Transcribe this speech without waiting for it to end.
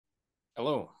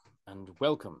Hello, and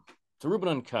welcome to Ruben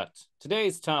Uncut.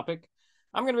 Today's topic,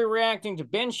 I'm going to be reacting to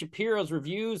Ben Shapiro's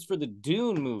reviews for the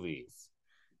Dune movies.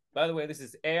 By the way, this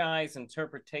is AI's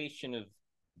interpretation of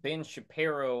Ben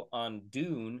Shapiro on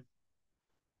Dune.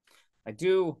 I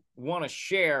do want to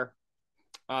share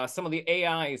some of the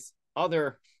AI's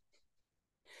other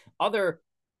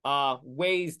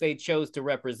ways they chose to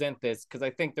represent this, because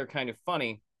I think they're kind of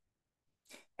funny.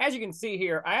 As you can see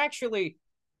here, I actually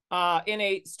in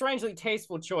a strangely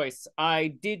tasteful choice, I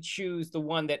did choose the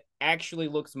one that actually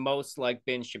looks most like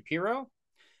Ben Shapiro.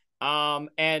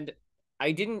 And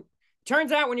I didn't.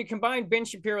 Turns out when you combine Ben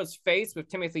Shapiro's face with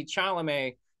Timothy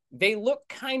Chalamet, they look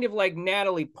kind of like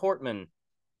Natalie Portman.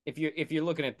 If you're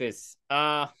looking at this,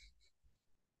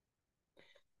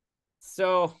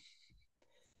 so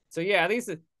yeah,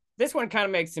 this one kind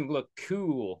of makes him look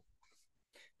cool.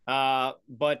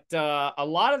 But a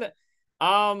lot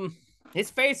of his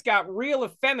face got real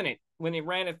effeminate when they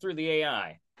ran it through the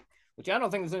AI, which I don't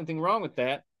think there's anything wrong with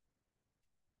that.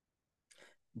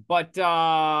 But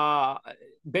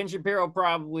Ben Shapiro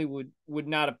probably would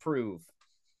not approve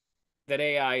that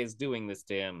AI is doing this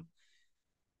to him.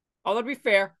 Although to be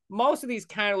fair, most of these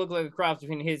kind of look like a cross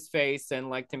between his face and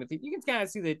like Timothy. You can kind of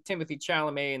see the Timothy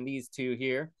Chalamet in these two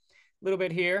here, a little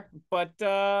bit here, but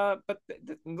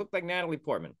look like Natalie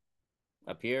Portman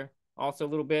up here, also a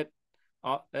little bit.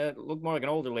 Look more like an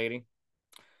older lady.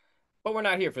 But we're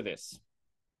not here for this.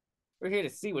 We're here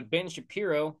to see what Ben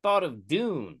Shapiro thought of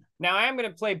Dune. Now, I am going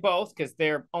to play both because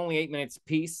they're only 8 minutes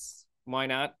apiece. Why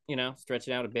not, stretch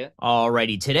it out a bit?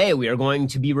 Alrighty, today we are going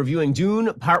to be reviewing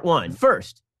Dune Part 1.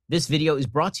 First, this video is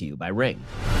brought to you by Ring.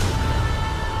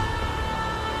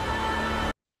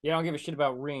 Yeah, I don't give a shit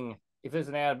about Ring. If there's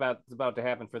an ad that's about to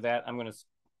happen for that, I'm going to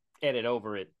edit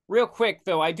over it. Real quick,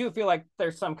 though, I do feel like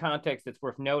there's some context that's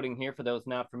worth noting here for those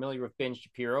not familiar with Ben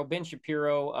Shapiro. Ben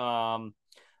Shapiro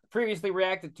previously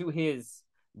reacted to his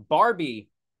Barbie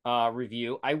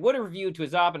review. I would have reviewed to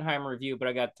his Oppenheimer review, but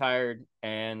I got tired,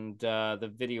 and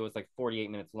the video was like 48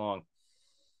 minutes long.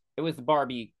 It was the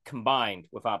Barbie combined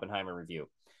with Oppenheimer review.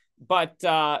 But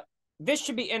this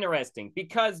should be interesting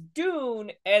because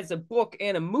Dune, as a book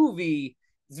and a movie,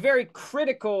 is very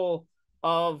critical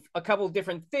of a couple of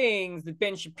different things that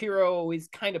Ben Shapiro is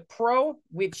kind of pro,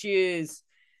 which is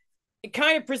it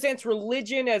kind of presents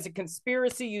religion as a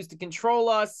conspiracy used to control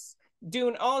us.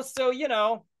 Dune also,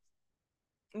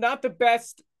 not the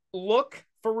best look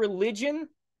for religion.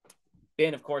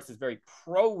 Ben, of course, is very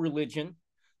pro-religion.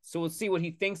 So we'll see what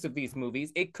he thinks of these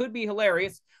movies. It could be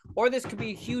hilarious, or this could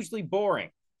be hugely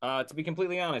boring, to be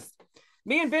completely honest.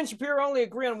 Me and Ben Shapiro only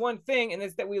agree on one thing, and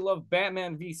it's that we love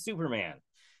Batman v Superman.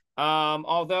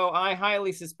 Although I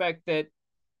highly suspect that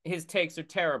his takes are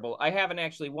terrible. I haven't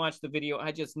actually watched the video.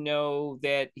 I just know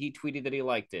that he tweeted that he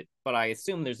liked it, but I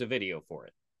assume there's a video for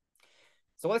it.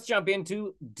 So let's jump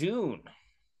into Dune.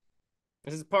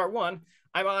 This is part one.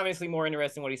 I'm obviously more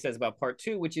interested in what he says about part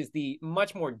two, which is the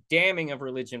much more damning of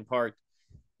religion part.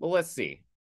 Well, let's see.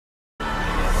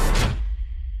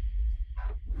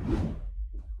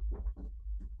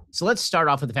 So let's start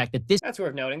off with the fact that That's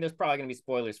worth noting. There's probably going to be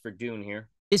spoilers for Dune here.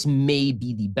 This may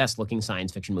be the best looking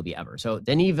science fiction movie ever. So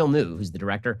Denis Villeneuve, who's the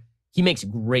director, he makes a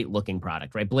great looking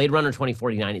product, right? Blade Runner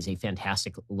 2049 is a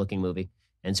fantastic looking movie.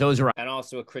 And so is Arrival. And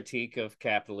also a critique of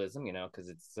capitalism, because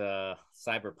it's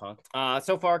cyberpunk.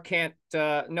 So far,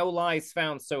 no lies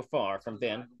found so far from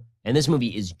Ben. And this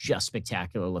movie is just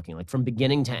spectacular looking. Like from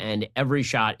beginning to end, every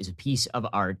shot is a piece of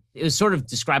art. It was sort of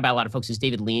described by a lot of folks as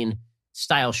David Lean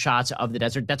style shots of the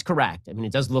desert. That's correct. I mean,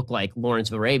 it does look like Lawrence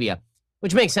of Arabia,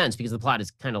 which makes sense because the plot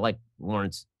is kind of like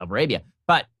Lawrence of Arabia.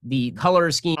 But the color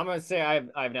scheme... I'm going to say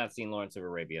I've not seen Lawrence of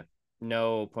Arabia.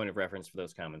 No point of reference for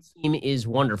those comments. Scheme is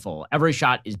wonderful. Every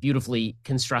shot is beautifully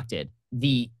constructed.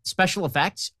 The special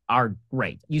effects are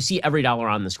great. You see every dollar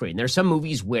on the screen. There's some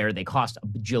movies where they cost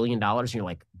 $1 bajillion, and you're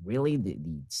like, really? The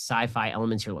sci-fi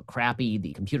elements here look crappy.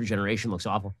 The computer generation looks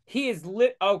awful. He is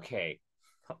lit. Okay.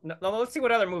 No, let's see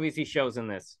what other movies he shows in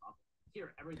this.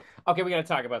 Okay, we got to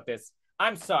talk about this.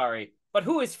 I'm sorry, but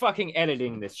who is fucking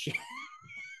editing this shit?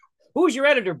 Who's your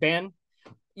editor, Ben?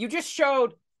 You just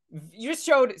showed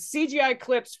CGI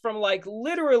clips from like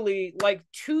literally like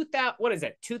 2000. What is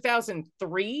it?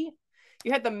 2003.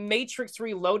 You had The Matrix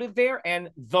Reloaded there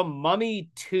and The Mummy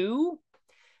 2.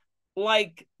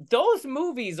 Like those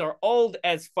movies are old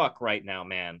as fuck right now,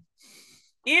 man.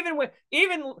 Even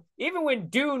when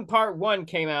Dune Part 1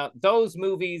 came out, those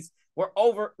movies were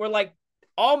like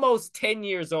almost 10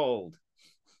 years old.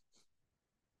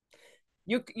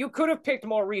 You could have picked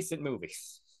more recent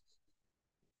movies.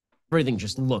 Everything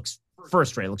just looks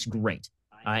first rate, looks great.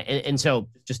 And so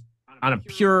just on a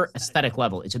pure aesthetic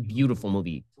level, it's a beautiful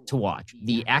movie to watch.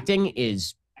 The acting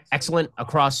is excellent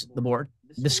across the board.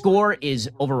 The score is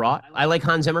overwrought. I like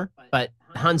Hans Zimmer, but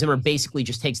Hans Zimmer basically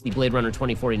just takes the Blade Runner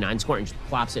 2049 score and just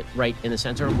plops it right in the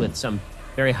center with some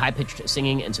very high-pitched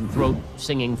singing and some throat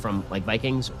singing from like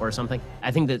Vikings or something.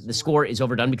 I think that the score is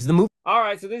overdone because the movie. All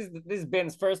right, so this is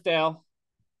Ben's first L,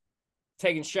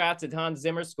 taking shots at Hans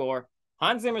Zimmer's score.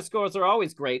 Hans Zimmer scores are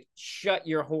always great. Shut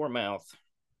your whore mouth.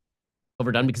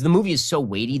 Overdone because the movie is so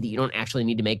weighty that you don't actually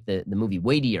need to make the movie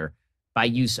weightier by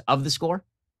use of the score.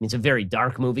 It's a very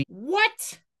dark movie.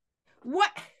 What?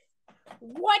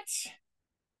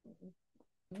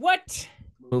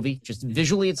 Movie. Just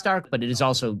visually it's dark, but it is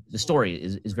also, the story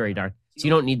is very dark. So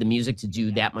you don't need the music to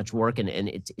do that much work, and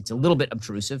it's a little bit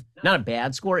obtrusive. Not a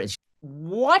bad score. It's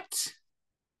what?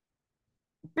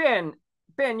 Ben,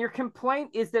 your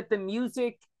complaint is that the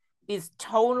music is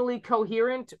tonally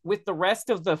coherent with the rest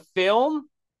of the film?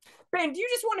 Ben, do you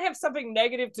just want to have something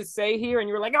negative to say here? And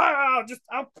you're like, oh,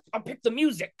 I'll pick the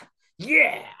music.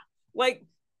 Yeah. Like,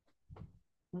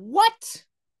 what?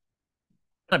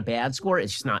 not a bad score.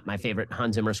 It's just not my favorite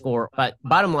Hans Zimmer score. But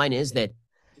bottom line is that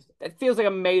it feels like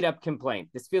a made-up complaint.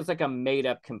 This feels like a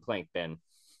made-up complaint, Ben.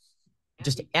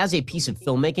 Just as a piece of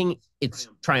filmmaking, it's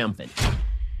triumphant.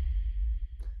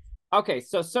 Okay,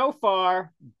 so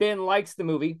far, Ben likes the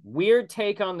movie. Weird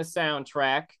take on the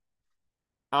soundtrack.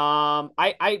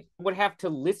 I would have to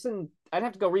listen. I'd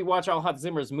have to go rewatch all Hans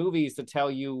Zimmer's movies to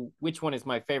tell you which one is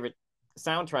my favorite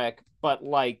soundtrack. But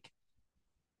like,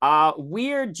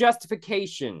 weird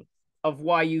justification of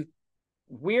your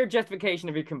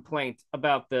complaint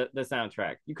about the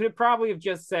soundtrack. You could have probably have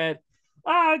just said,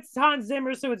 "Oh, it's Hans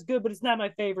Zimmer, so it's good, but it's not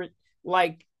my favorite."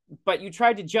 Like, but you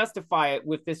tried to justify it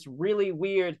with this really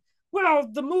weird. Well,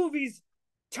 the movie's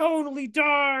tonally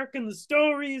dark and the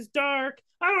story is dark.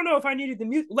 I don't know if I needed the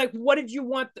music. Like, what did you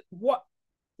want? What?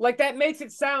 Like, that makes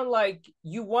it sound like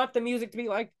you want the music to be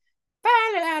like, la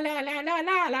la la la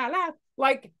la la la.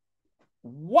 Like,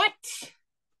 what?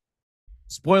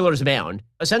 Spoilers abound.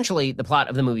 Essentially, the plot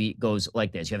of the movie goes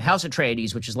like this. You have House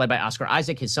Atreides, which is led by Oscar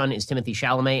Isaac. His son is Timothy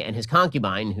Chalamet, and his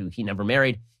concubine, who he never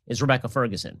married, is Rebecca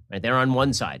Ferguson. Right there on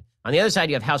one side. On the other side,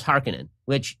 you have House Harkonnen,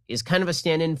 which is kind of a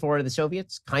stand-in for the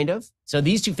Soviets, kind of. So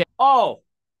these two...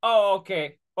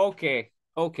 okay.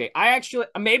 I actually...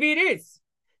 Maybe it is.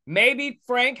 Maybe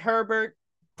Frank Herbert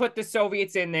put the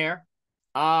Soviets in there.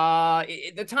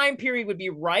 The time period would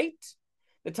be right.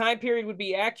 The time period would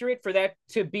be accurate for that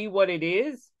to be what it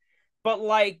is. But,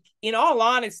 like, in all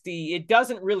honesty, it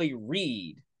doesn't really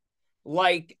read.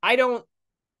 Like, I don't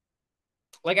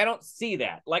see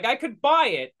that. Like, I could buy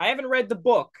it. I haven't read the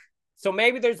book. So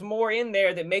maybe there's more in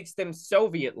there that makes them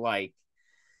Soviet-like.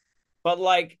 But,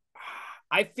 like,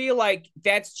 I feel like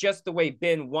that's just the way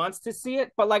Ben wants to see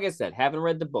it. But like I said, haven't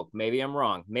read the book. Maybe I'm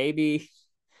wrong. Maybe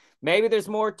there's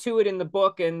more to it in the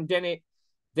book, and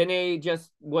then it just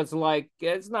was like,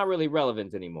 it's not really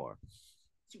relevant anymore.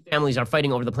 Two families are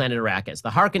fighting over the planet Arrakis. The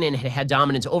Harkonnen had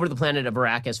dominance over the planet of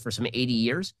Arrakis for some 80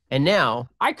 years. And now...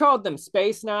 I called them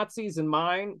space Nazis in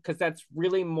mine because that's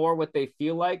really more what they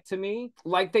feel like to me.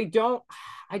 Like, they don't...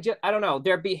 I don't know.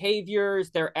 Their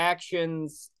behaviors, their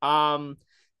actions,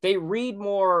 they read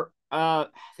more...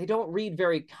 they don't read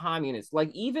very communist.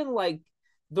 Like, even, like,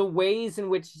 the ways in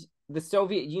which the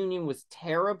Soviet Union was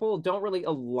terrible don't really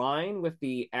align with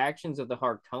the actions of the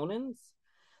Harkonnens.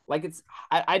 Like,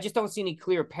 I just don't see any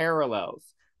clear parallels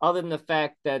other than the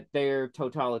fact that they're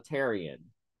totalitarian.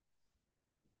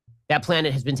 That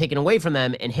planet has been taken away from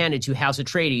them and handed to House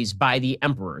Atreides by the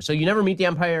Emperor. So you never meet the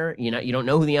Empire. You don't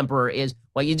know who the Emperor is.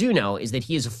 What you do know is that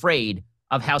he is afraid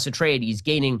of House Atreides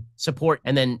gaining support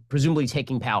and then presumably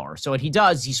taking power. So what he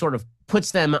does, he sort of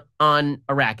puts them on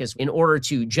Arrakis in order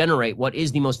to generate what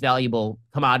is the most valuable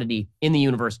commodity in the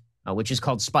universe, which is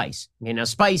called spice. Okay, now,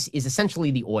 spice is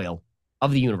essentially the oil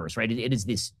of the universe, right? It is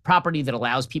this property that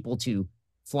allows people to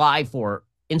fly for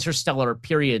interstellar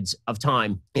periods of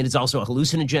time. It is also a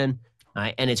hallucinogen,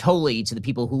 and it's holy to the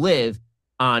people who live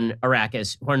on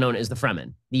Arrakis, who are known as the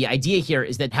Fremen. The idea here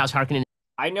is that House Harkonnen...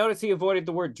 I noticed he avoided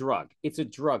the word drug. It's a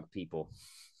drug, people.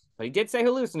 But he did say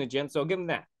hallucinogen, so I'll give him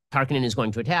that. Harkonnen is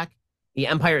going to attack. The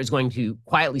Empire is going to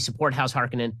quietly support House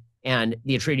Harkonnen, and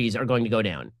the Atreides are going to go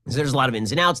down. So there's a lot of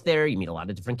ins and outs there. You meet a lot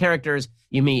of different characters.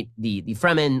 You meet the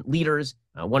Fremen leaders,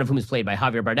 one of whom is played by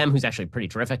Javier Bardem, who's actually pretty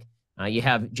terrific. You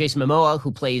have Jason Momoa,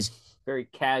 who plays... Very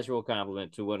casual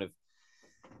compliment to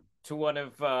one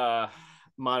of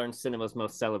modern cinema's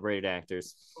most celebrated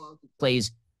actors.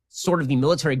 Plays sort of the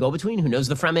military go-between who knows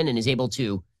the Fremen and is able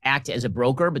to act as a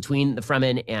broker between the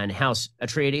Fremen and House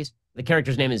Atreides. The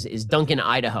character's name is Duncan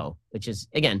Idaho, which is,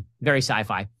 again, very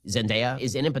sci-fi. Zendaya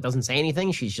is in it, but doesn't say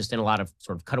anything. She's just in a lot of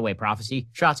sort of cutaway prophecy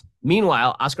shots.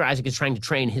 Meanwhile, Oscar Isaac is trying to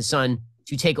train his son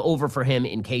to take over for him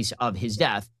in case of his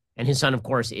death. And his son, of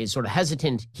course, is sort of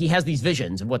hesitant. He has these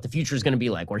visions of what the future is going to be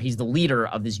like, where he's the leader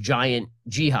of this giant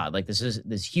jihad. Like this is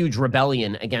this huge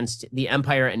rebellion against the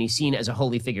Empire, and he's seen as a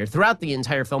holy figure. Throughout the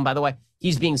entire film, by the way,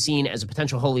 he's being seen as a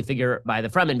potential holy figure by the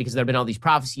Fremen because there have been all these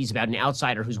prophecies about an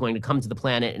outsider who's going to come to the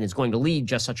planet and is going to lead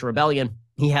just such a rebellion.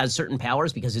 He has certain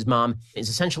powers because his mom is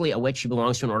essentially a witch. She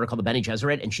belongs to an order called the Bene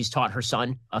Gesserit, and she's taught her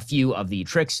son a few of the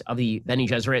tricks of the Bene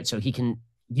Gesserit so he can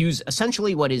use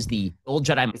essentially what is the old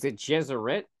Jedi. Is it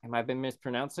Gesserit? Have I been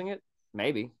mispronouncing it?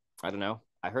 Maybe. I don't know.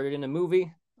 I heard it in a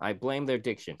movie. I blame their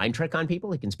diction. Mind trick on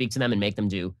people. He can speak to them and make them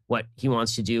do what he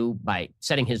wants to do by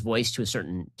setting his voice to a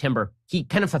certain timbre. He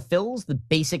kind of fulfills the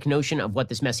basic notion of what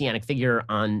this messianic figure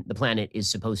on the planet is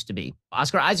supposed to be.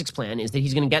 Oscar Isaac's plan is that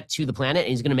he's going to get to the planet and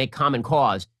he's going to make common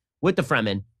cause with the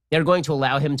Fremen. They're going to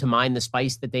allow him to mine the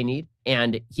spice that they need,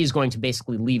 and he's going to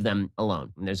basically leave them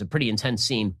alone. And there's a pretty intense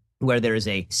scene where there is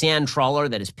a sand trawler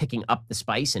that is picking up the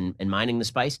spice and mining the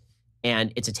spice,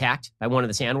 and it's attacked by one of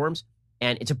the sandworms.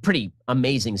 And it's a pretty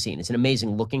amazing scene. It's an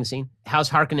amazing looking scene. House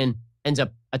Harkonnen ends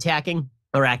up attacking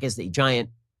Arrakis. The giant,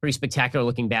 pretty spectacular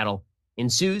looking battle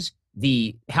ensues.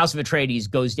 The House of Atreides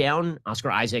goes down.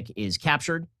 Oscar Isaac is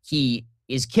captured. He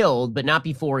is killed, but not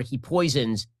before he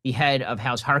poisons the head of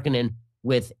House Harkonnen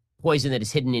with poison that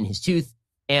is hidden in his tooth.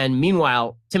 And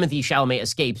meanwhile, Timothée Chalamet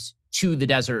escapes to the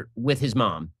desert with his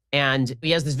mom. And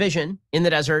he has this vision in the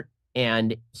desert,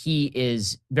 and he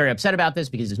is very upset about this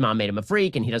because his mom made him a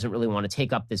freak, and he doesn't really want to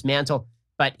take up this mantle.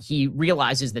 But he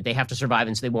realizes that they have to survive,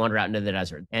 and so they wander out into the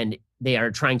desert, and they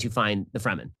are trying to find the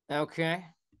Fremen. Okay.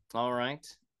 All right.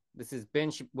 This is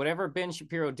whatever Ben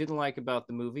Shapiro didn't like about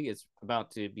the movie is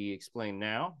about to be explained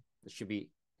now. This should be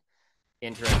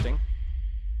interesting.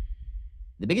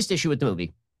 The biggest issue with the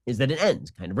movie is that it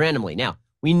ends kind of randomly. Now,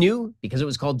 we knew, because it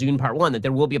was called Dune Part 1, that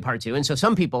there will be a Part 2. And so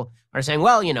some people are saying,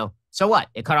 well, so what?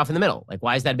 It cut off in the middle. Like,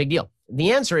 why is that a big deal?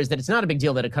 The answer is that it's not a big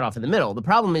deal that it cut off in the middle. The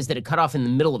problem is that it cut off in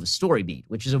the middle of a story beat,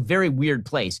 which is a very weird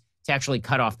place to actually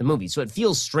cut off the movie. So it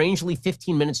feels strangely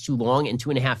 15 minutes too long and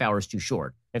 2.5 hours too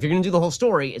short. If you're going to do the whole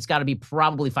story, it's got to be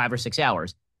probably 5 or 6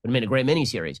 hours. It would have made a great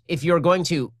miniseries. If you're going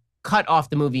to cut off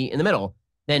the movie in the middle,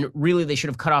 then really they should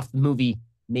have cut off the movie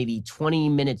maybe 20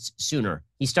 minutes sooner.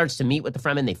 He starts to meet with the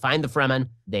Fremen. They find the Fremen.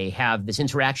 They have this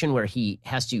interaction where he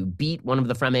has to beat one of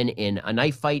the Fremen in a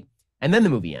knife fight, and then the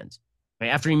movie ends. Right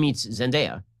after he meets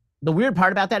Zendaya. The weird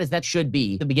part about that is that should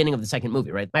be the beginning of the second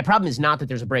movie, right? My problem is not that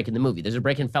there's a break in the movie. There's a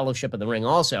break in Fellowship of the Ring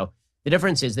also. The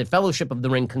difference is that Fellowship of the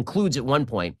Ring concludes at one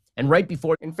point, and right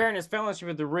before... In fairness, Fellowship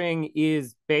of the Ring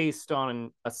is based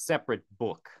on a separate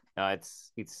book.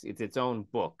 It's its own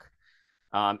book.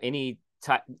 Any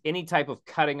type of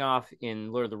cutting off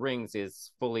in Lord of the Rings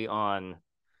is fully on,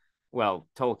 well,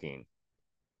 Tolkien.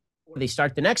 They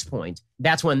start the next point,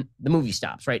 that's when the movie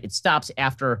stops, right? It stops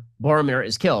after Boromir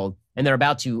is killed, and they're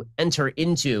about to enter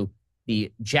into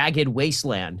the jagged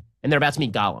wasteland, and they're about to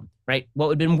meet Gollum, right? What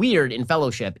would have been weird in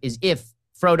Fellowship is if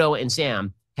Frodo and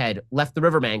Sam had left the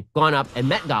riverbank, gone up and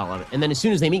met Gollum, and then as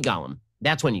soon as they meet Gollum,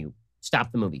 that's when you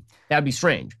stop the movie. That would be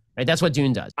strange, right? That's what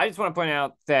Dune does. I just want to point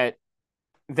out that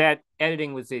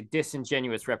editing was a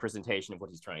disingenuous representation of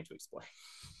what he's trying to explain.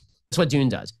 That's what Dune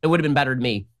does. It would have been better to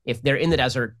me if they're in the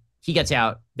desert, he gets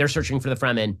out, they're searching for the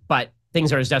Fremen, but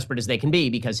things are as desperate as they can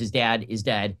be because his dad is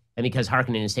dead and because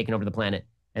Harkonnen has taken over the planet,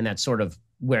 and that's sort of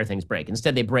where things break.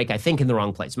 Instead, they break, I think, in the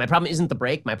wrong place. My problem isn't the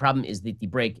break. My problem is that the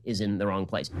break is in the wrong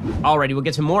place. Alrighty, we'll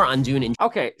get to more on Dune.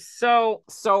 Okay, so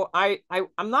I'm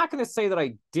not going to say that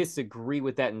I disagree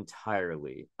with that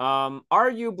entirely.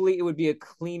 Arguably, it would be a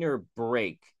cleaner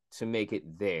break to make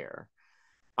it there.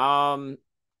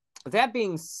 That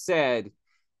being said,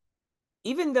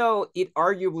 even though it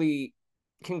arguably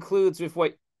concludes with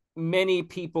what many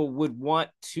people would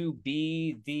want to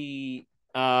be the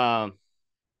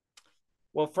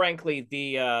frankly,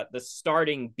 the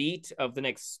starting beat of the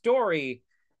next story,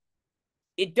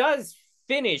 it does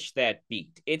finish that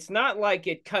beat. It's not like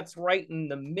it cuts right in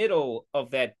the middle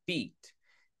of that beat.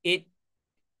 It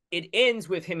ends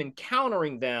with him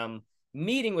encountering them,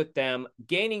 meeting with them,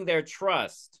 gaining their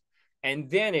trust, and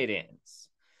then it ends.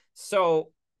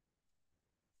 So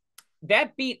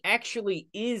that beat actually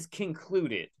is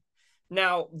concluded.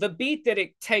 Now, the beat that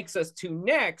it takes us to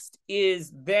next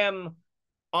is them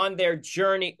on their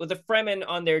journey, with the Fremen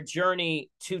on their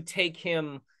journey to take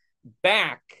him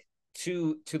back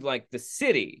to like the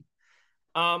city.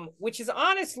 which is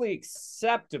honestly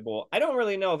acceptable. I don't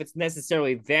really know if it's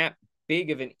necessarily that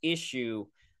big of an issue.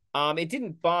 It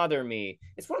didn't bother me.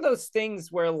 It's one of those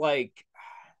things where, like,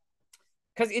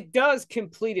 because it does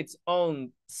complete its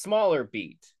own smaller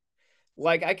beat.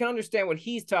 Like, I can understand what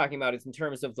he's talking about is in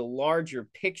terms of the larger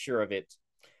picture of it.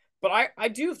 But I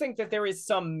do think that there is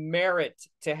some merit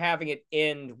to having it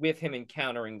end with him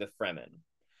encountering the Fremen.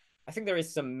 I think there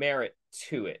is some merit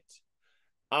to it.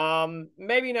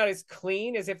 Maybe not as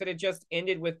clean as if it had just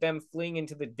ended with them fleeing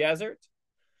into the desert.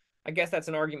 I guess that's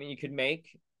an argument you could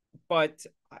make, but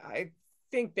I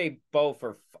think they both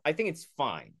are. I think it's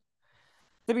fine.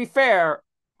 To be fair,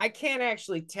 I can't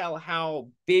actually tell how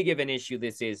big of an issue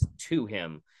this is to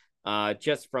him,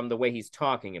 just from the way he's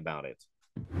talking about it.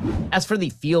 As for the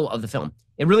feel of the film,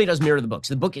 it really does mirror the books.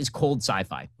 The book is cold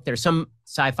sci-fi. There's some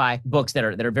sci-fi books that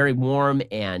are very warm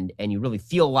and you really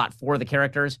feel a lot for the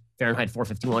characters. Fahrenheit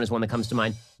 451 is one that comes to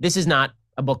mind. This is not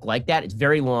a book like that. It's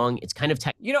very long. It's kind of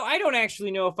I don't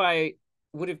actually know if I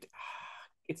would have.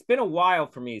 It's been a while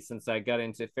for me since I got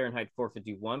into Fahrenheit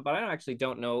 451, but I actually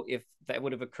don't know if that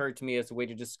would have occurred to me as a way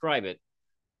to describe it,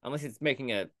 unless it's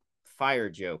making a fire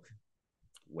joke.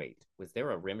 Wait, was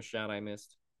there a rim shot I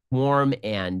missed? warm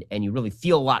and you really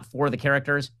feel a lot for the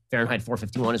characters. Fahrenheit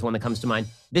 451 is one that comes to mind.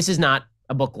 This is not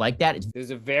a book like that. There's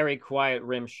a very quiet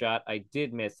rim shot. I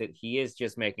did miss it. He is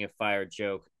just making a fire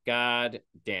joke. God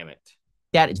damn it.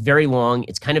 It's very long.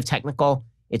 It's kind of technical.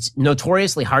 It's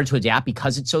notoriously hard to adapt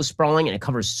because it's so sprawling and it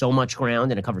covers so much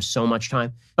ground and it covers so much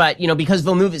time. But, because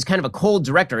Villeneuve is kind of a cold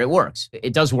director, it works.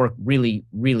 It does work really,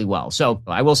 really well. So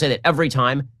I will say that every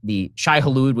time the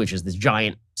Shai-Hulud, which is this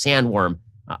giant sandworm,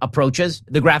 approaches,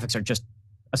 the graphics are just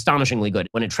astonishingly good.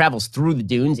 When it travels through the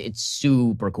dunes, it's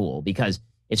super cool because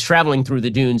it's traveling through the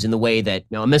dunes in the way that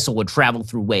a missile would travel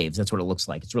through waves. That's what it looks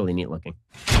like. It's really neat looking.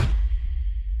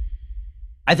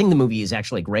 I think the movie is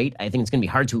actually great. I think it's going to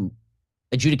be hard to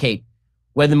adjudicate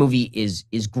whether the movie is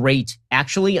great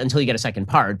actually until you get a second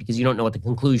part, because you don't know what the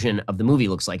conclusion of the movie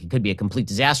looks like. It could be a complete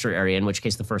disaster area, in which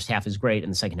case the first half is great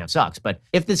and the second half sucks. But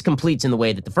if this completes in the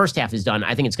way that the first half is done,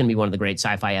 I think it's going to be one of the great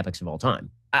sci-fi epics of all time.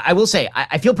 I will say,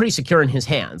 I feel pretty secure in his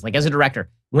hands. Like, as a director,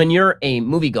 when you're a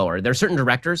moviegoer, there are certain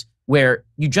directors where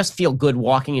you just feel good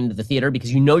walking into the theater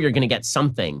because you know you're going to get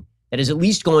something that is at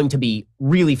least going to be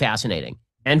really fascinating.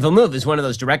 And Villeneuve is one of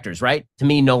those directors, right? To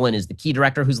me, Nolan is the key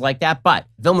director who's like that, but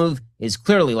Villeneuve is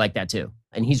clearly like that too.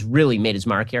 And he's really made his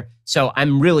mark here. So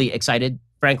I'm really excited,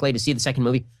 frankly, to see the second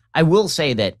movie. I will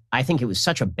say that I think it was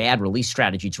such a bad release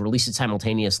strategy to release it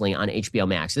simultaneously on HBO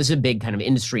Max. This is a big kind of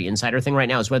industry insider thing right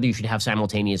now, is whether you should have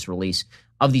simultaneous release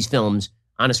of these films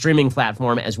on a streaming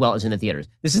platform as well as in the theaters.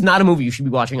 This is not a movie you should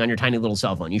be watching on your tiny little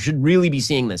cell phone. You should really be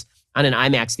seeing this on an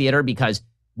IMAX theater because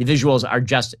the visuals are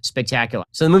just spectacular.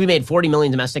 So the movie made 40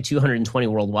 million domestic, 220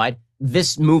 worldwide.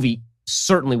 This movie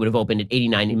certainly would have opened at 80,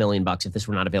 90 million bucks if this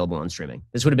were not available on streaming.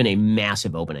 This would have been a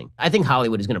massive opening. I think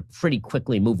Hollywood is going to pretty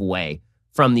quickly move away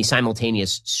from the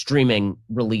simultaneous streaming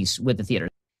release with the theater.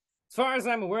 As far as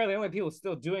I'm aware, the only people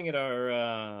still doing it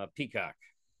are Peacock.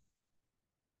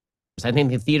 I think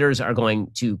the theaters are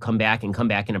going to come back and come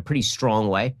back in a pretty strong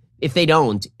way. If they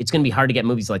don't, it's going to be hard to get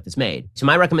movies like this made. So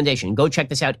my recommendation, go check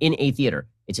this out in a theater.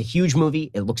 It's a huge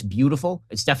movie. It looks beautiful.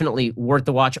 It's definitely worth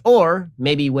the watch. Or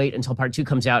maybe wait until part 2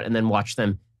 comes out and then watch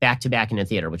them back to back in a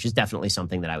theater, which is definitely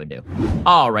something that I would do.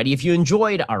 Alrighty, if you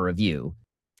enjoyed our review.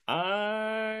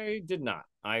 I did not.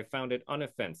 I found it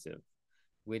unoffensive,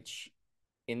 which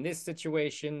in this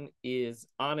situation is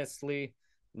honestly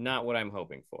not what I'm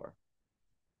hoping for.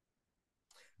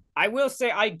 I will say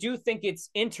I do think it's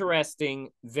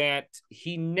interesting that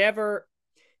he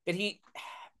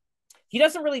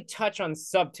doesn't really touch on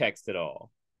subtext at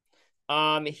all.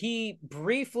 He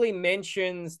briefly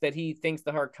mentions that he thinks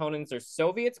the Harkonnens are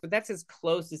Soviets, but that's as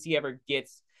close as he ever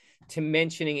gets to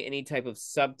mentioning any type of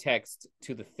subtext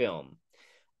to the film,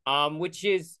 which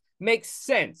makes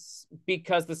sense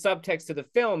because the subtext to the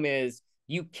film is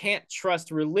you can't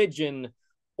trust religion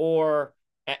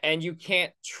and you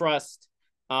can't trust.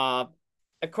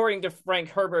 According to Frank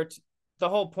Herbert, the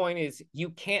whole point is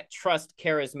you can't trust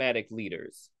charismatic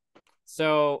leaders.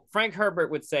 So Frank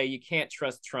Herbert would say you can't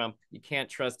trust Trump, you can't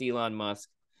trust Elon Musk.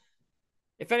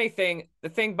 If anything, the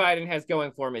thing Biden has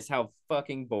going for him is how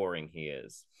fucking boring he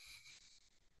is.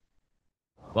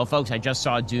 Well, folks, I just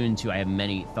saw Dune 2. I have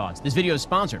many thoughts. This video is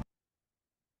sponsored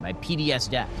by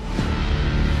PDS Deck.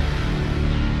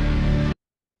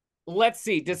 Let's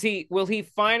see. Will he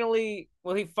finally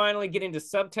get into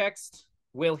subtext?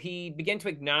 Will he begin to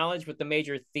acknowledge what the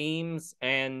major themes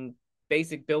and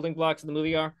basic building blocks of the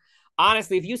movie are?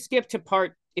 Honestly, if you skip to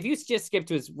part if you just skip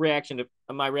to his reaction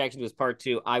to my reaction to his part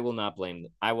 2, I will not blame.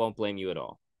 I won't blame you at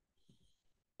all.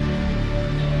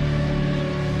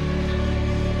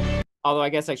 Although I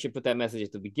guess I should put that message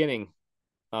at the beginning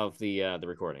of the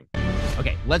recording.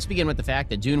 Okay, let's begin with the fact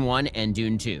that Dune 1 and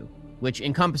Dune 2, which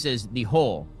encompasses the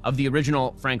whole of the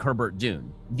original Frank Herbert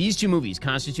Dune, these two movies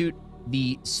constitute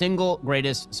the single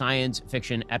greatest science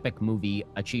fiction epic movie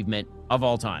achievement of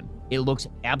all time. It looks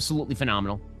absolutely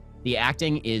phenomenal. The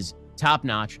acting is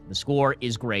top-notch. The score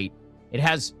is great. It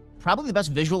has probably the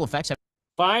best visual effects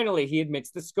Finally, he admits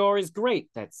the score is great.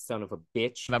 That son of a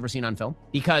bitch. I've ever seen on film,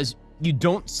 because you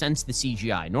don't sense the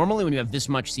CGI. Normally, when you have this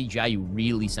much CGI, you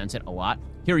really sense it a lot.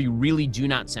 Here, you really do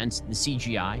not sense the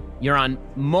CGI. You're on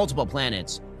multiple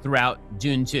planets throughout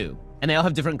Dune 2, and they all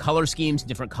have different color schemes,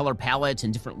 different color palettes,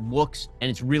 and different looks,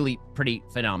 and it's really pretty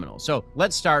phenomenal. So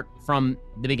let's start from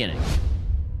the beginning.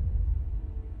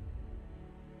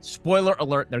 Spoiler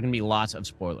alert, there are going to be lots of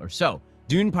spoilers. So,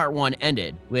 Dune Part 1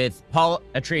 ended with Paul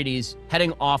Atreides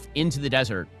heading off into the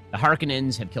desert. The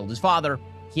Harkonnens have killed his father.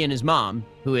 He and his mom,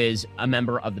 who is a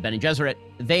member of the Bene Gesserit,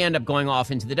 they end up going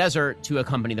off into the desert to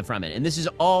accompany the Fremen. And this is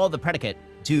all the predicate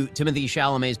to Timothée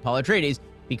Chalamet's Paul Atreides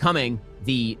becoming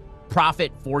the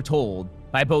prophet foretold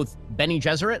by both Bene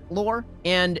Gesserit lore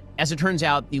and, as it turns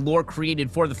out, the lore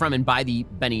created for the Fremen by the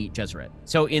Bene Gesserit.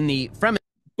 So in the Fremen...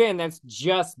 Ben, that's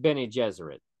just Bene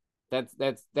Gesserit.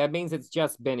 That means it's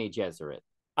just Bene Gesserit.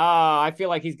 I feel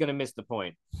like he's going to miss the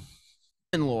point.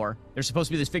 In lore, there's supposed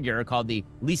to be this figure called the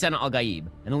Lisan al-Gaib.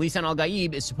 And the Lisan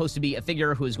al-Gaib is supposed to be a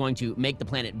figure who is going to make the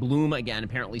planet bloom again,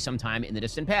 apparently sometime in the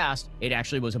distant past. It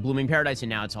actually was a blooming paradise, and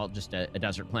now it's all just a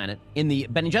desert planet. In the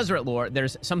Bene Gesserit lore,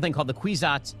 there's something called the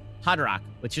Kwisatz Haderach,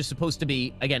 which is supposed to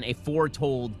be, again, a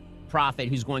foretold prophet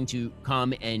who's going to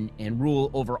come and rule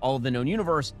over all of the known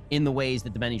universe in the ways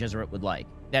that the Bene Gesserit would like.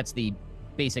 That's the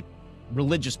basic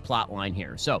religious plot line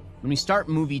here. So when we start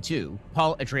movie 2,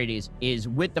 Paul Atreides is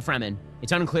with the Fremen.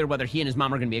 It's unclear whether he and his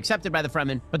mom are going to be accepted by the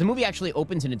Fremen, but the movie actually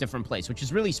opens in a different place, which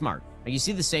is really smart. Now, you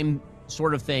see the same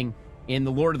sort of thing in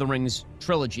the Lord of the Rings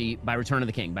trilogy by Return of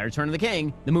the King. By Return of the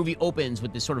King, the movie opens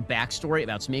with this sort of backstory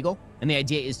about Smeagol, and the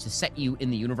idea is to set you in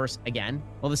the universe again.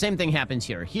 Well, the same thing happens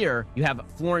here. Here, you have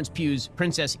Florence Pugh's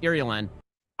Princess Irulan.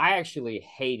 I actually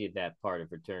hated that part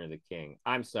of Return of the King.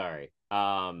 I'm sorry.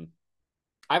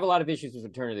 I have a lot of issues with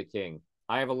Return of the King.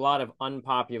 I have a lot of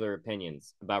unpopular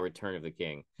opinions about Return of the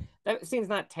King. That scene's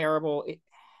not terrible.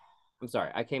 I'm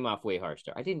sorry, I came off way harsh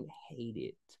there. I didn't hate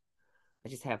it. I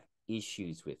just have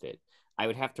issues with it. I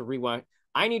would have to rewatch.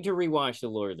 I need to rewatch The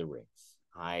Lord of the Rings.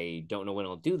 I don't know when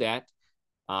I'll do that,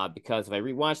 because if I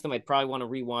rewatch them, I'd probably want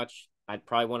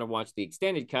to watch the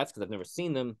extended cuts because I've never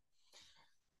seen them,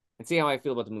 and see how I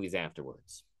feel about the movies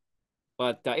afterwards.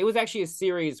 But it was actually a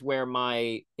series where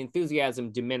my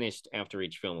enthusiasm diminished after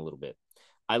each film a little bit.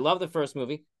 I love the first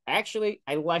movie. Actually,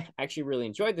 I actually really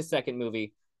enjoyed the second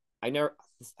movie. The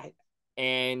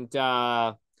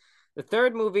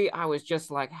third movie, I was just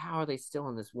like, how are they still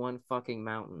in this one fucking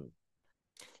mountain?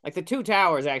 Like, the Two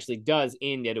Towers actually does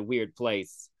end at a weird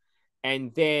place,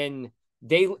 and then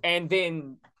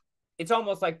it's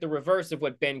almost like the reverse of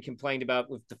what Ben complained about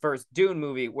with the first Dune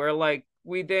movie, where like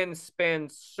we then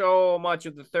spend so much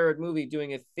of the third movie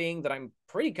doing a thing that I'm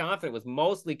pretty confident was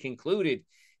mostly concluded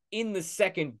in the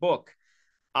second book.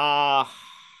 Very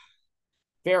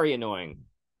annoying.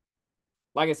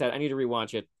 Like I said, I need to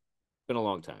rewatch it. It's been a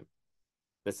long time.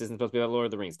 This isn't supposed to be about Lord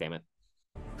of the Rings, damn it.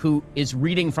 Who is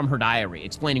reading from her diary,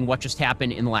 explaining what just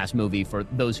happened in the last movie for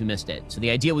those who missed it. So the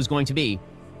idea was going to be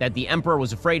that the Emperor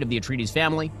was afraid of the Atreides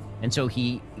family, and so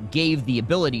he gave the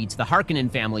ability to the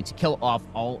Harkonnen family to kill off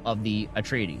all of the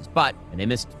Atreides. But they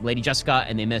missed Lady Jessica,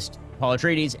 and they missed Paul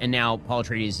Atreides, and now Paul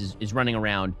Atreides is running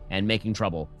around and making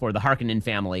trouble for the Harkonnen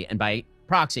family, and by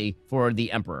proxy, for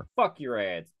the Emperor. Fuck your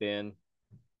ads, Ben.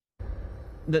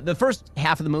 The first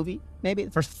half of the movie, maybe,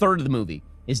 the first third of the movie,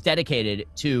 is dedicated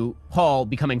to Paul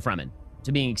becoming Fremen,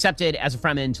 to being accepted as a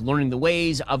Fremen, to learning the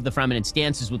ways of the Fremen and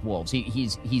stances with wolves.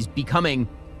 He's becoming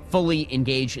fully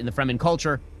engaged in the Fremen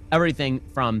culture, everything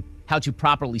from how to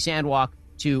properly sandwalk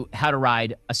to how to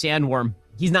ride a sandworm.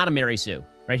 He's not a Mary Sue,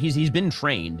 right? He's been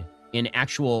trained in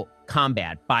actual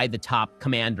combat by the top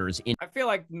commanders. I feel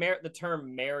like the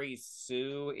term Mary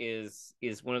Sue is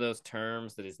one of those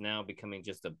terms that is now becoming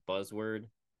just a buzzword,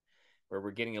 where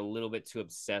we're getting a little bit too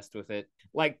obsessed with it.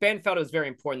 Like, Ben felt it was very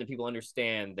important that people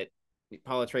understand that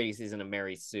Paul Atreides isn't a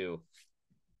Mary Sue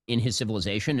in his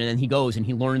civilization, and then he goes and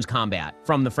he learns combat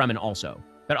from the Fremen also.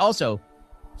 But also,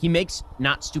 he makes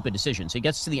not stupid decisions. So he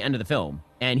gets to the end of the film,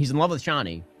 and he's in love with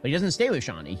Shani, but he doesn't stay with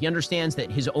Shani. He understands that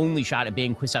his only shot at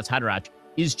being Kwisatz Haderach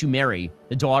is to marry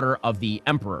the daughter of the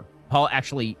Emperor. Paul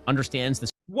actually understands this.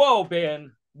 Whoa,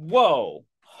 Ben. Whoa.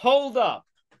 Hold up.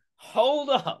 Hold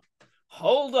up.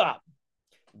 Hold up.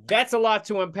 That's a lot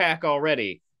to unpack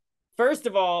already. First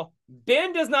of all,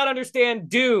 Ben does not understand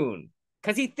Dune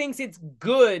because he thinks it's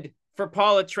good for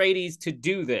Paul Atreides to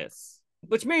do this,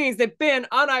 which means that Ben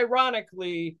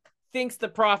unironically thinks the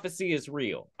prophecy is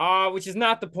real, which is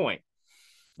not the point.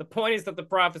 The point is that the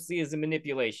prophecy is a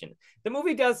manipulation. The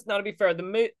movie does, not to be fair,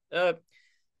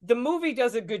 the movie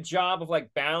does a good job of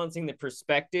like balancing the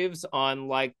perspectives on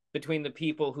like between the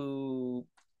people who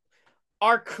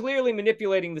are clearly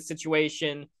manipulating the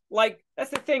situation. Like,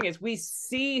 that's the thing, is we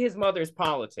see his mother's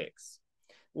politics.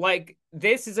 Like,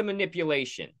 this is a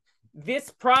manipulation.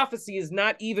 This prophecy is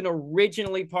not even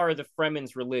originally part of the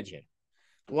Fremen's religion.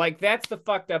 Like, that's the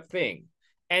fucked up thing.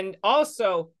 And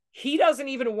also, he doesn't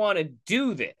even want to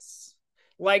do this.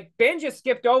 Like, Ben just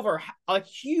skipped over a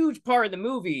huge part of the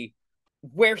movie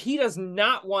where he does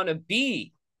not want to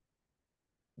be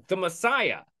the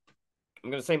Messiah. I'm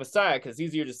going to say Messiah because it's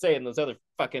easier to say than those other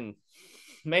fucking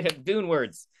made up Dune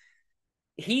words.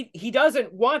 He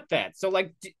doesn't want that. So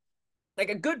like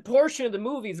a good portion of the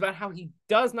movie is about how he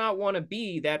does not want to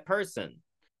be that person.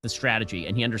 The strategy,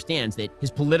 and he understands that his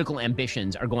political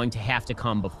ambitions are going to have to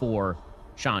come before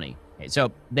Shani. Okay,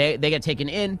 so they get taken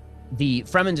in. The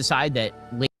Fremen decide that.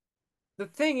 The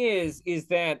thing is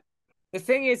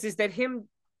that him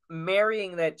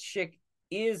marrying that chick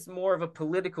is more of a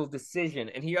political decision,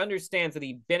 and he understands that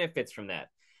he benefits from that.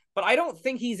 But I don't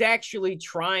think he's actually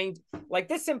trying. Like,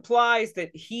 this implies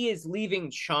that he is leaving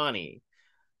Chani.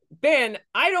 Ben,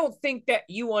 I don't think that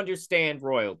you understand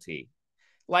royalty.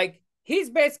 Like, his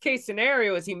best case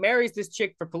scenario is he marries this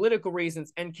chick for political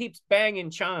reasons and keeps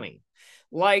banging Chani.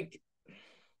 Like,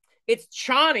 it's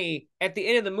Chani at the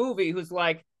end of the movie who's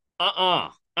like,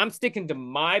 I'm sticking to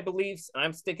my beliefs.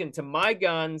 I'm sticking to my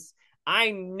guns.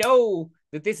 I know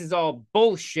that this is all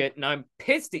bullshit, and I'm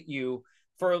pissed at you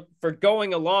for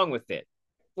going along with it.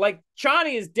 Like,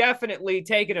 Chani is definitely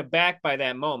taken aback by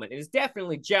that moment. It is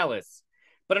definitely jealous.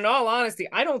 But in all honesty,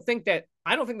 I don't think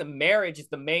the marriage is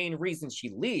the main reason she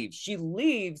leaves. She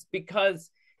leaves because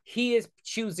he is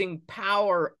choosing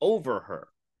power over her.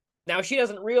 Now, she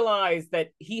doesn't realize that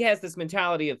he has this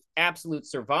mentality of absolute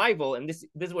survival, and this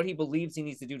is what he believes he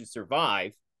needs to do to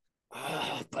survive.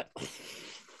 But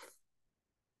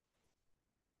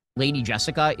Lady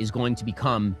Jessica is going to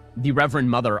become the Reverend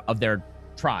Mother of their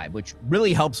tribe, which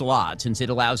really helps a lot since it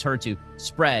allows her to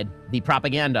spread the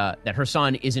propaganda that her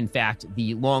son is in fact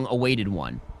the long-awaited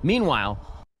one.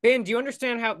 Meanwhile, Ben, do you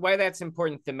understand why that's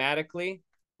important thematically?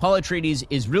 Paul Atreides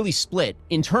is really split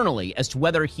internally as to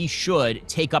whether he should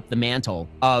take up the mantle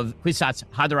of Kwisatz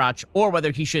Haderach or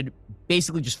whether he should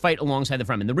basically just fight alongside the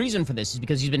Fremen. The reason for this is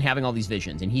because he's been having all these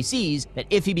visions, and he sees that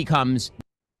if he becomes...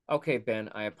 Okay, Ben,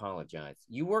 I apologize.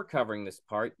 You were covering this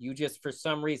part. You just, for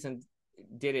some reason,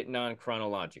 did it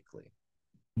non-chronologically.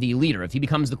 The leader, if he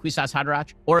becomes the Kwisatz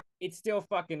Haderach, or... It's still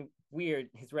fucking weird,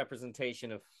 his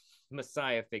representation of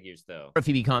Messiah figures, though. If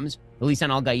he becomes Lisan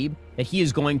al-Gaib, that he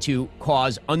is going to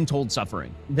cause untold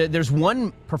suffering. There's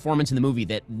one performance in the movie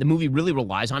that the movie really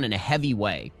relies on in a heavy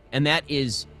way, and that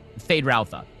is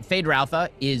Feyd-Rautha. Feyd-Rautha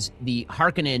is the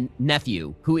Harkonnen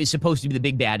nephew who is supposed to be the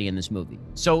big baddie in this movie.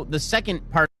 So the second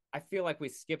part... I feel like we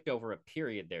skipped over a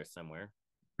period there somewhere.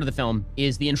 ...of the film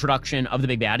is the introduction of the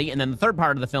big baddie, and then the third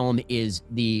part of the film is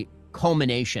the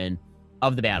culmination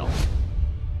of the battle.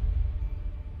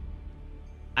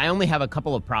 I only have a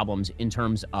couple of problems in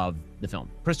terms of the film.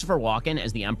 Christopher Walken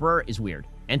as the Emperor is weird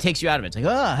and takes you out of it. It's like,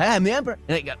 oh, hey, I'm the Emperor.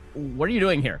 And like, what are you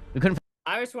doing here? We couldn't...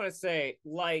 I just want to say,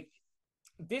 like,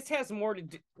 this has more to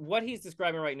do... What he's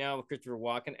describing right now with Christopher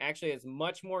Walken actually has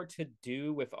much more to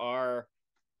do with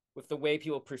the way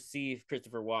people perceive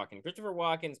Christopher Walken. Christopher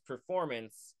Walken's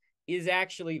performance is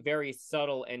actually very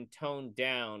subtle and toned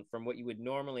down from what you would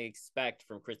normally expect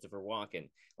from Christopher Walken.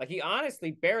 Like, he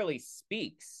honestly barely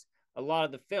speaks a lot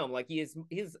of the film. Like,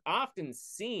 he's often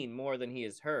seen more than he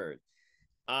has heard.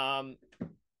 At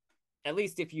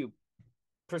least if you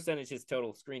percentage his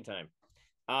total screen time.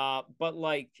 But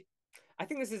like, I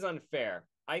think this is unfair.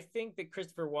 I think that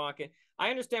Christopher Walken, I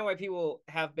understand why people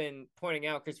have been pointing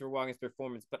out Christopher Walken's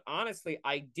performance, but honestly,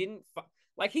 I didn't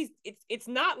like it's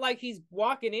not like he's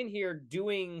walking in here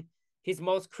doing his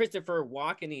most Christopher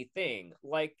Walken-y thing.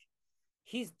 Like,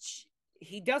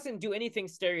 he doesn't do anything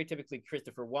stereotypically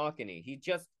Christopher Walken-y.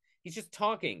 He's just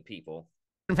talking, people.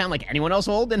 Found like anyone else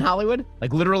old in Hollywood?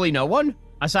 Like, literally no one?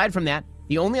 Aside from that,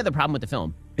 the only other problem with the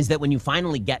film is that when you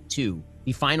finally get to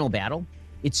the final battle,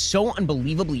 it's so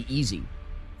unbelievably easy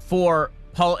for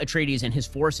Paul Atreides and his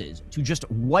forces to just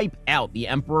wipe out the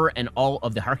Emperor and all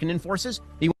of the Harkonnen forces.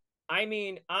 I I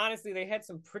mean, honestly, they had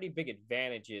some pretty big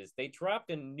advantages. They dropped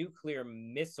a nuclear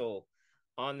missile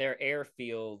on their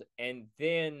airfield, and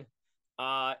then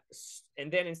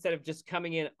instead of just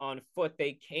coming in on foot,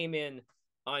 they came in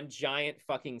on giant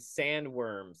fucking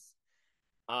sandworms,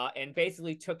 and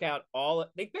basically took out all.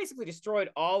 They basically destroyed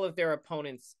all of their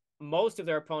opponents, most of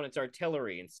their opponents'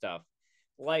 artillery and stuff.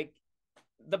 Like,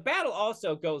 the battle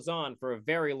also goes on for a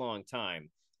very long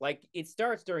time. Like, it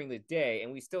starts during the day,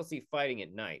 and we still see fighting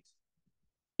at night.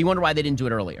 You wonder why they didn't do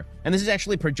it earlier. And this is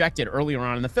actually projected earlier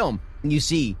on in the film. You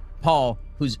see Paul,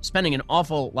 who's spending an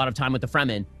awful lot of time with the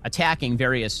Fremen, attacking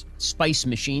various spice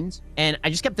machines. And I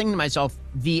just kept thinking to myself,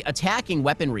 the attacking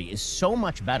weaponry is so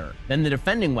much better than the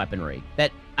defending weaponry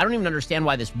that I don't even understand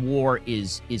why this war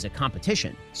is a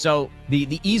competition. So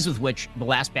the ease with which the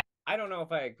last I don't know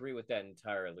if I agree with that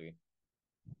entirely.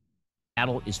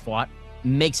 Battle is fought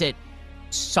makes it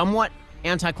somewhat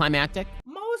anticlimactic.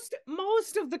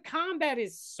 Most of the combat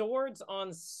is swords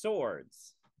on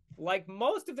swords. Like,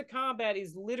 most of the combat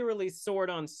is literally sword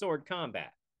on sword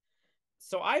combat.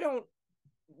 So I don't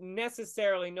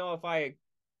necessarily know if I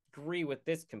agree with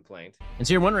this complaint. And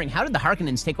so you're wondering, how did the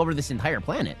Harkonnens take over this entire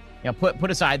planet? Now,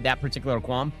 put aside that particular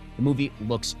qualm, the movie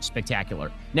looks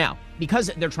spectacular. Now,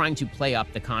 because they're trying to play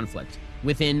up the conflict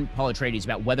within Paul Atreides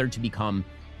about whether to become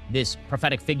this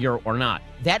prophetic figure or not,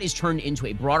 that is turned into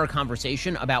a broader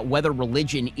conversation about whether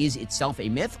religion is itself a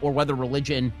myth or whether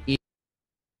religion is...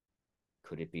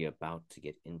 Could it be about to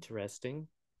get interesting?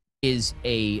 Is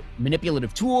a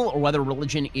manipulative tool, or whether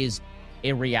religion is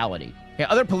a reality. Okay,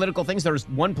 other political things, there's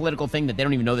one political thing that they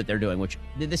don't even know that they're doing, which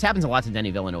this happens a lot to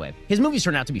Denis Villeneuve. His movies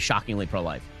turn out to be shockingly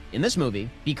pro-life. In this movie,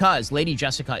 because Lady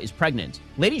Jessica is pregnant,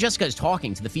 Lady Jessica is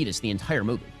talking to the fetus the entire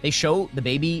movie. They show the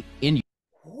baby in...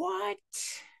 What?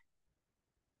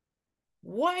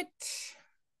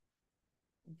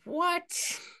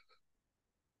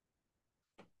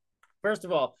 First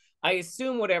of all, I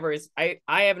assume whatever is... I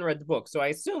haven't read the book, so I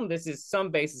assume this is some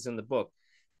basis in the book.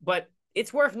 But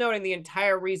it's worth noting the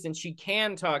entire reason she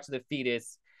can talk to the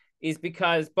fetus is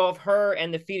because both her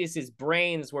and the fetus's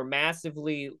brains were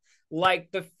massively...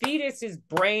 Like, the fetus's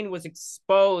brain was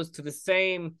exposed to the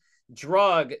same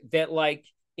drug that, like,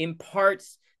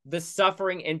 imparts the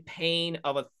suffering and pain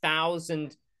of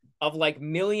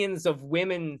millions of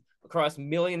women across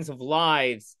millions of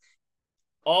lives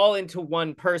all into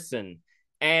one person.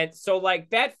 And so,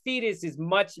 like, that fetus is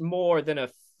much more than a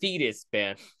fetus,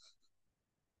 Ben.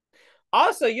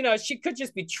 Also, you know, she could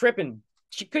just be tripping.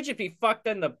 She could just be fucked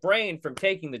in the brain from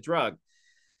taking the drug.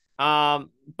 But,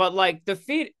 like,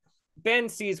 Ben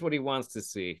sees what he wants to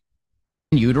see.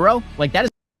 In utero? Like, that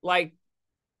is... Like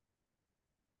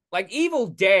Evil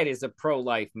Dead is a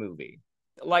pro-life movie.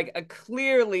 Like, a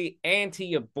clearly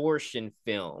anti-abortion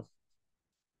film.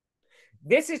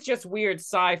 This is just weird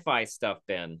sci-fi stuff,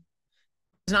 Ben.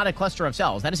 It's not a cluster of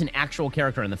cells. That is an actual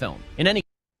character in the film.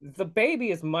 The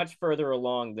baby is much further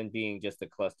along than being just a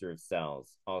cluster of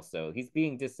cells. Also, he's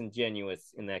being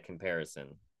disingenuous in that comparison.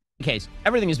 Case,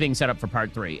 everything is being set up for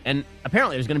part 3, and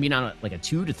apparently there's going to be now like a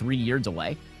 2 to 3 year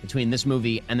delay between this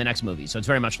movie and the next movie. So it's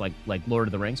very much like Lord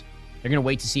of the Rings. They're going to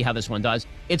wait to see how this one does.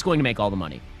 It's going to make all the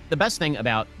money. The best thing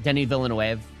about Denis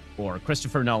Villeneuve or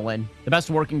Christopher Nolan, the best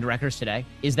working directors today,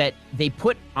 is that they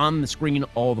put on the screen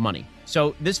all the money.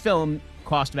 So this film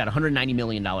cost about $190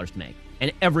 million to make,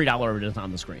 and every dollar of it is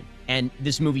on the screen. And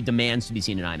this movie demands to be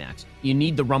seen in IMAX. You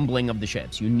need the rumbling of the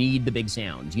ships. You need the big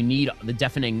sounds. You need the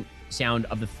deafening sound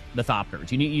of the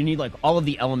thopters. You need like all of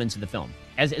the elements of the film.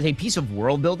 As a piece of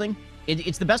world building,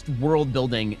 it's the best world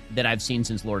building that I've seen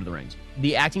since Lord of the Rings.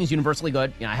 The acting is universally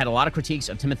good. You know, I had a lot of critiques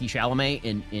of Timothée Chalamet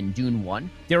in Dune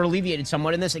 1. They're alleviated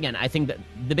somewhat in this. Again, I think that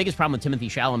the biggest problem with Timothée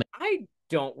Chalamet... I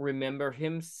don't remember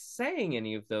him saying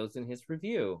any of those in his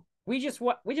review. We just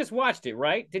watched it,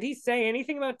 right? Did he say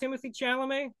anything about Timothée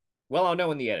Chalamet? Well, I'll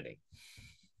know in the editing.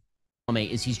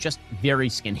 Is he's just very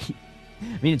skinny.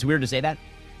 I mean, it's weird to say that,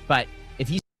 but if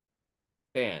he's...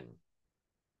 Ben,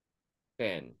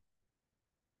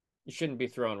 you shouldn't be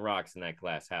throwing rocks in that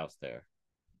glass house there.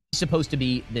 He's supposed to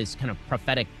be this kind of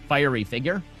prophetic, fiery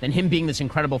figure, then him being this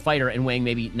incredible fighter and weighing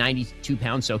maybe 92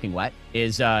 pounds soaking wet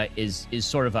is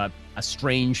sort of a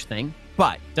strange thing.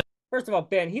 But first of all,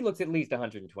 Ben, he looks at least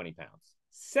 120 pounds.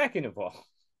 Second of all,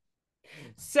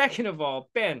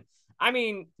 Ben, I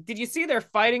mean, did you see their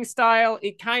fighting style?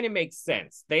 It kind of makes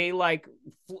sense. They like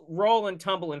roll and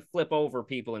tumble and flip over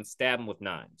people and stab them with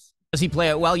knives. Does he play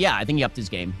it well? Yeah, I think he upped his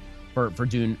game for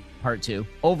Dune Part 2.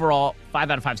 Overall,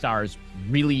 5 out of 5 stars.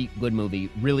 Really good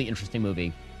movie. Really interesting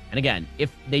movie. And again,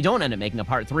 if they don't end up making a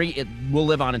Part 3, it will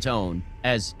live on its own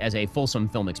as a fulsome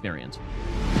film experience.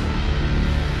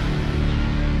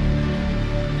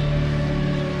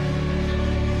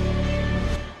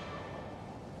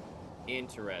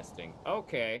 interesting.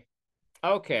 Okay.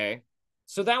 Okay.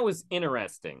 So that was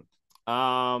interesting.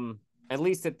 At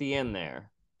least at the end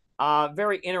there.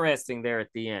 Very interesting there at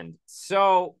the end.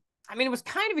 So, I mean, it was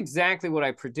kind of exactly what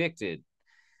I predicted.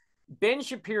 Ben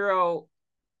Shapiro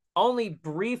only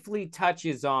briefly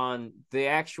touches on the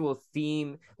actual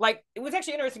theme. Like, it was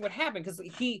actually interesting what happened because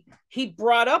he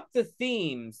brought up the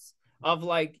themes of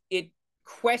like it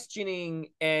questioning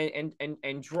and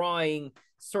drawing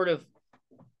sort of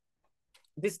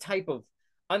this type of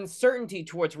uncertainty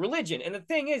towards religion. And the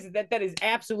thing is that that is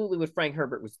absolutely what Frank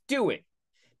Herbert was doing,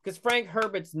 because Frank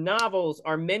Herbert's novels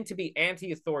are meant to be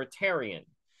anti-authoritarian.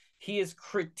 He is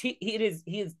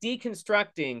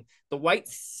deconstructing the white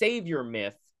savior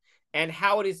myth and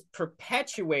how it is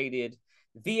perpetuated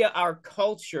via our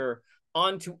culture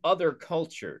onto other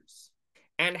cultures,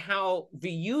 and how the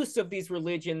use of these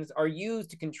religions are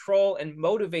used to control and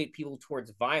motivate people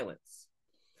towards violence.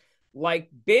 Like,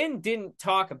 Ben didn't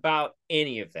talk about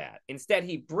any of that. Instead,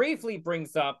 he briefly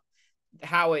brings up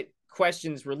how it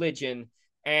questions religion,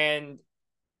 and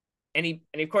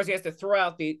of course he has to throw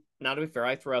out the, now to be fair,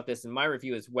 I throw out this in my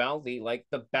review as well, the like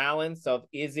the balance of,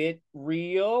 is it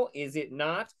real, is it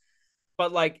not?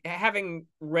 But like, having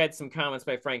read some comments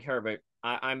by Frank Herbert,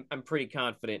 I'm pretty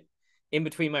confident in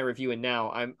between my review and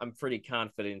now, I'm pretty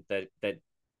confident that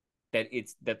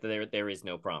there is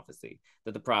no prophecy,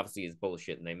 that the prophecy is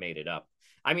bullshit and they made it up.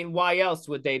 I mean, why else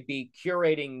would they be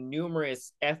curating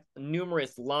numerous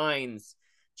lines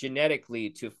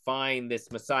genetically to find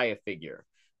this Messiah figure,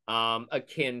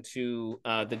 akin to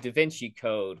the Da Vinci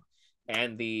Code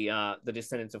and the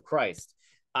Descendants of Christ?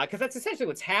 Because that's essentially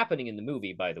what's happening in the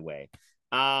movie, by the way.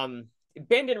 Ben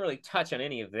didn't really touch on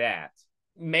any of that,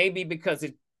 maybe because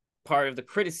it's part of the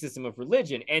criticism of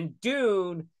religion. And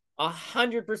Dune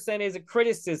 100% is a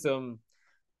criticism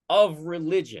of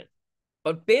religion.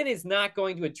 But Ben is not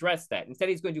going to address that. Instead,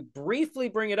 he's going to briefly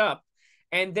bring it up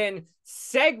and then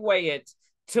segue it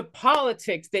to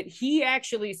politics that he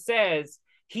actually says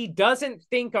he doesn't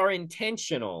think are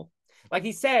intentional. Like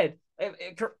he said,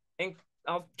 and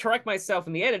I'll correct myself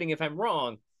in the editing if I'm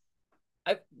wrong,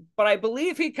 but I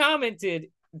believe he commented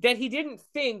that he didn't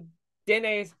think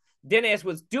Dennis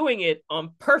was doing it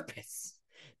on purpose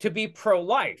to be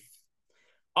pro-life.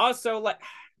 Also, like,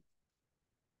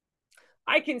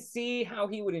 I can see how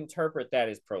he would interpret that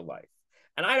as pro-life.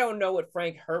 And I don't know what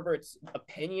Frank Herbert's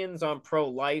opinions on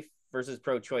pro-life versus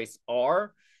pro-choice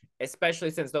are,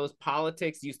 especially since those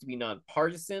politics used to be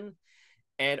nonpartisan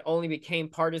and only became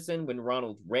partisan when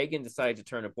Ronald Reagan decided to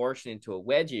turn abortion into a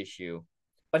wedge issue.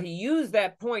 But he used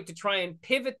that point to try and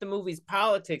pivot the movie's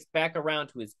politics back around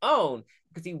to his own,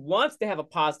 because he wants to have a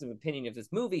positive opinion of this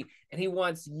movie, and he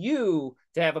wants you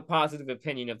to have a positive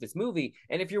opinion of this movie.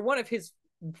 And if you're one of his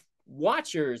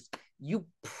watchers, you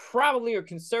probably are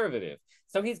conservative.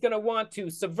 So he's going to want to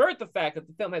subvert the fact that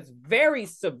the film has very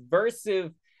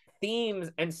subversive themes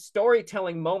and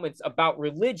storytelling moments about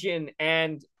religion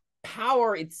and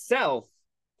power itself,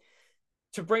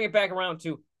 to bring it back around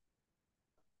to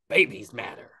babies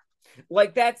matter.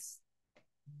 Like,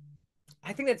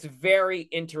 I think that's very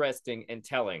interesting and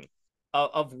telling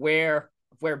of where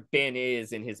Ben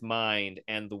is in his mind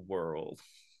and the world.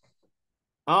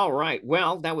 All right.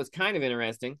 Well, that was kind of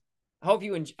interesting. I hope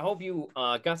you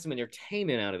got some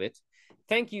entertainment out of it.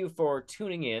 Thank you for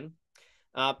tuning in.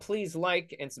 Please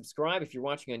like and subscribe if you're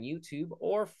watching on YouTube,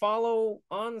 or follow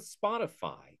on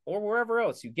Spotify or wherever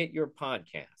else you get your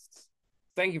podcasts.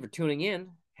 Thank you for tuning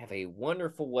in. Have a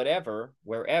wonderful whatever,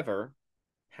 wherever,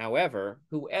 however,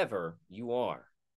 whoever you are.